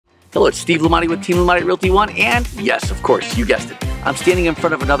Hello, it's Steve Lamonti with Team Lamonti Realty One, and yes, of course, you guessed it. I'm standing in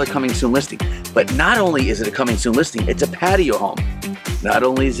front of another coming soon listing. But not only is it a coming soon listing, it's a patio home. Not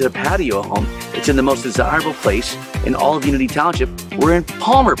only is it a patio home, it's in the most desirable place in all of Unity Township. We're in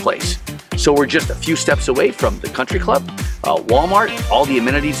Palmer Place. So we're just a few steps away from the country club, Walmart, all the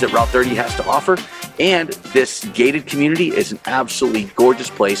amenities that Route 30 has to offer. And this gated community is an absolutely gorgeous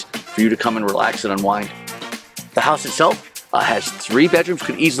place for you to come and relax and unwind. The house itself has 3 bedrooms,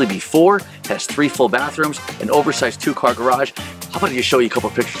 could easily be 4, has 3 full bathrooms, an oversized 2-car garage. How about I just show you a couple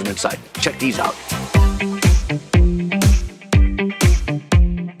pictures from inside? Check these out.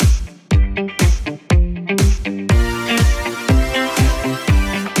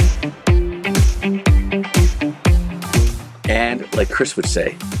 And like Chris would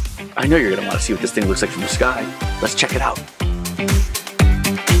say, I know you're gonna wanna see what this thing looks like from the sky. Let's check it out.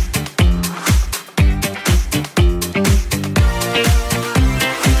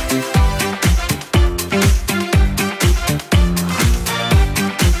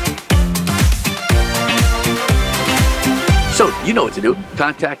 So you know what to do.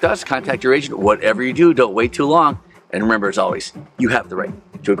 Contact us, contact your agent, whatever you do, don't wait too long. And remember, as always, you have the right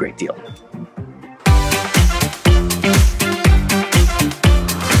to a great deal.